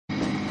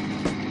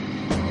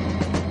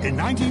In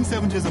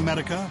 1970s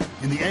America,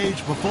 in the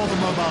age before the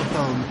mobile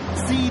phone,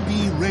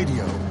 CB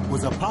radio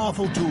was a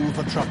powerful tool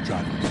for truck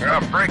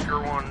drivers. Breaker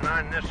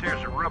 19, this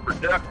here's a rubber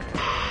duck.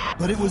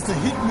 But it was the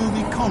hit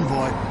movie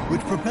Convoy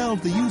which propelled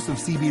the use of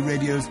CB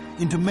radios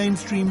into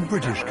mainstream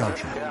British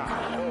culture.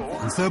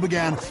 And so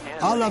began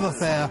our love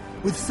affair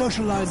with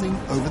socializing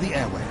over the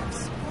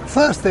airwaves.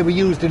 First, they were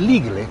used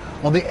illegally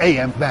on the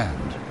AM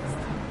band.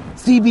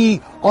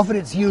 CB offered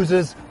its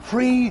users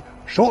free,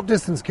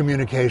 short-distance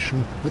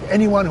communication with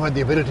anyone who had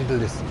the ability to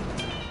listen.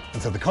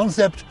 And so the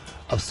concept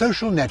of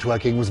social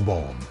networking was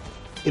born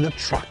in a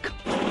truck.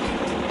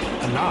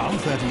 And now,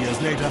 30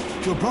 years later,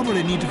 you'll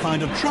probably need to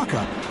find a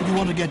trucker if you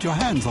want to get your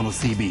hands on a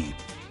CB.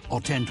 Or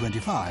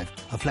 1025,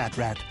 a flat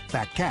rat,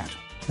 fat cat.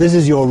 This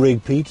is your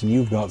rig, Pete, and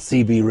you've got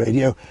CB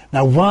radio.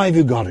 Now, why have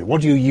you got it?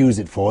 What do you use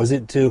it for? Is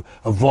it to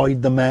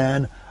avoid the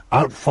man,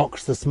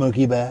 outfox the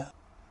Smoky Bear?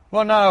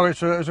 Well, no,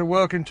 it's a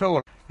working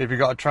tool. If you've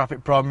got a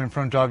traffic problem in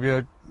front of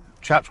you,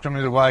 chaps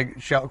coming the way,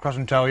 shout across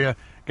and tell you,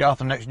 get off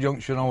the next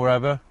junction or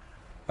wherever.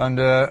 And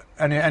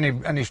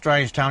any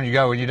strange town you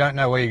go in, you don't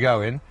know where you're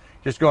going,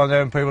 just go on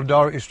there and people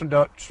direct you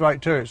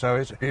straight to it. So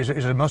it's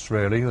a must,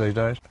 really, these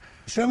days.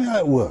 Show me how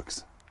it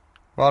works.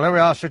 Well, here we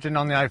are sitting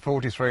on the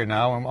A43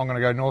 now, and I'm going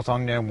to go north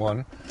on the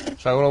M1.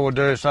 So all we'll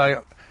do is say,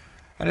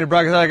 any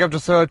breakers there, go up to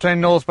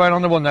 13 northbound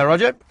on the one there,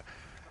 Roger?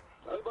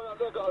 Anybody out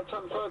there got a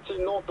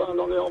 1013 northbound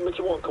on the old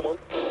Mickey 1, come on.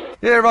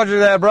 Yeah, Roger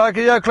there,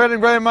 breaker. Yeah, clear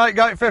and green, mate,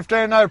 gate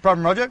 15, no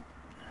problem, Roger.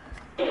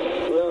 Yeah,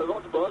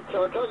 Roger, break.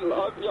 Okay, I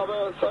hope you have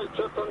a safe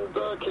trip and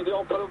keep the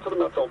old pedal to the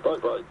metal,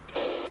 break.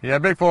 Yeah,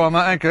 big four,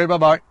 mate, thank you,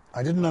 bye-bye.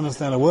 I didn't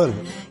understand a word of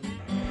it.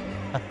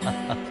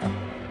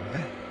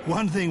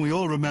 One thing we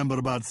all remember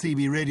about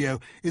CB radio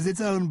is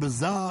its own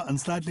bizarre and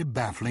slightly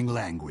baffling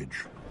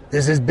language.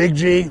 This is Big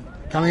G,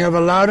 coming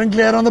over loud and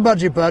clear on the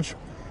budgie patch.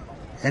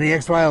 Any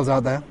XYLs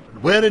out there?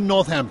 We're in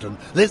Northampton.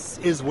 This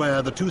is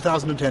where the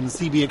 2010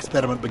 CB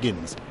experiment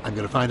begins. I'm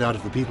going to find out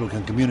if the people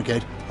can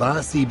communicate via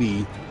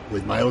CB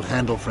with my old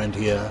handle friend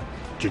here,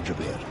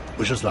 Gingerbeard.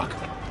 Wish us luck.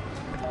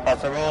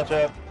 That's a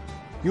Roger.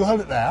 You hold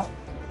it there,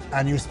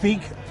 and you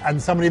speak,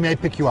 and somebody may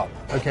pick you up.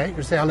 Okay,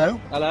 you say hello.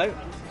 Hello.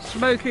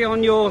 Smokey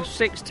on your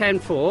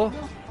 610-4.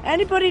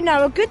 Anybody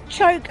know a good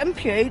choke and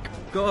puke?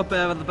 Got a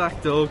bear at the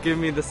back door, give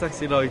me the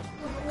sexy light.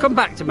 Come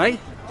back to me.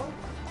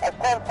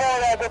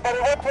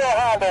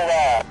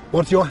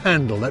 What's your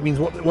handle? That means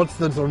what's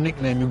the sort of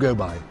nickname you go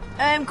by?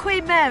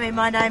 Queen Mary,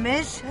 my name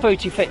is.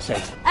 Booty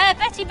Fitzy.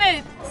 Betty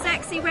Boop.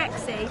 Sexy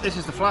Rexy. This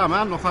is the Flower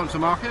Man,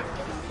 Northampton Market.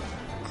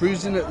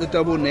 Cruising at the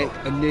double nick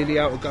and nearly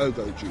out of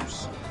go-go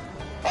juice.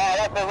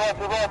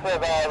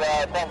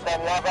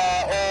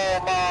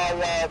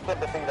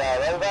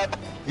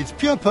 It's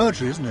pure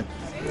poetry, isn't it?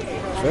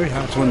 It's very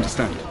hard to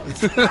understand.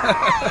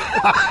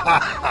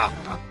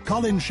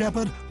 Colin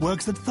Shepherd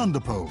works at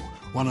Thunderpole,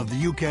 one of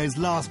the UK's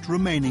last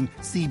remaining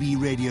CB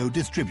radio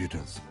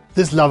distributors.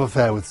 This love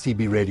affair with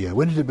CB radio,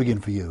 when did it begin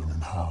for you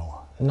and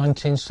how?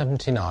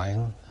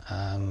 1979.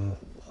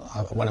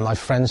 One of my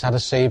friends had a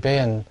CB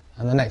and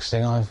the next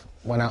thing I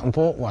went out and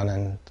bought one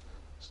and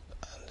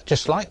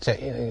just liked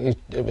it.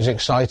 It was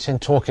exciting,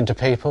 talking to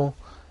people,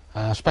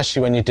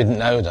 especially when you didn't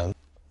know them.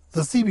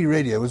 The CB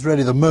radio was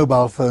really the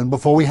mobile phone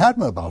before we had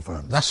mobile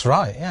phones. That's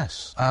right,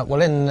 yes.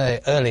 Well, in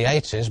the early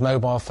 80s,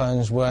 mobile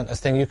phones weren't a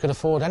thing you could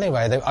afford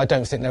anyway. I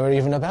don't think they were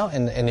even about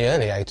in the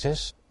early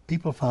 80s.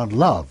 People found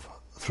love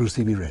through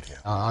CB radio.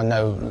 I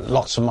know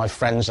lots of my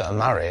friends that are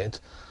married,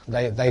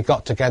 they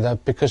got together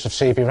because of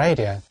CB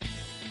radio.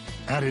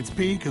 At its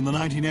peak in the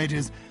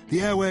 1980s, the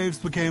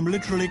airwaves became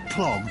literally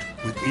clogged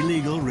with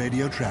illegal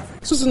radio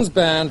traffic. Citizens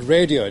band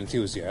radio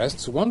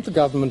enthusiasts who want the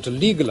government to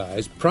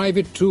legalise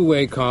private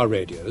two-way car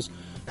radios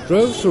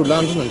drove through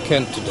London and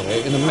Kent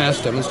today in a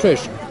mass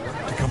demonstration.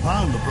 To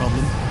compound the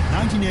problem,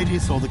 1980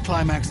 saw the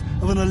climax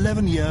of an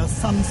 11-year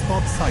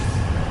sunspot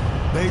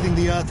cycle, bathing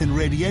the Earth in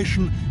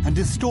radiation and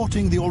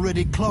distorting the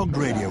already clogged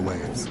radio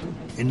waves.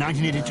 In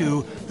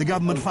 1982, the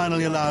government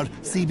finally allowed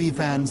CB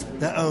fans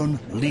their own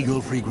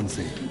legal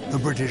frequency, the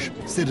British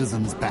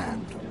Citizens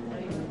Band.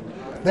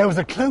 There was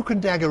a cloak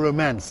and dagger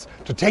romance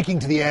to taking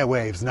to the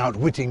airwaves and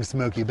outwitting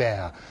Smoky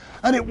Bear,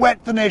 and it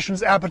whet the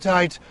nation's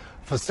appetite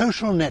for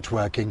social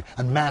networking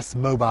and mass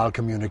mobile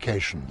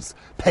communications,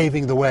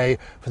 paving the way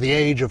for the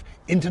age of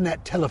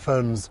internet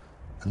telephones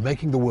and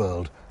making the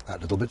world that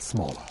little bit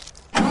smaller.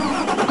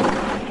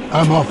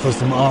 I'm off for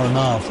some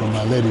R&R from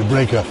my lady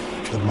breaker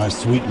with my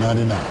sweet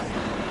 99.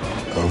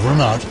 Over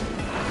and out.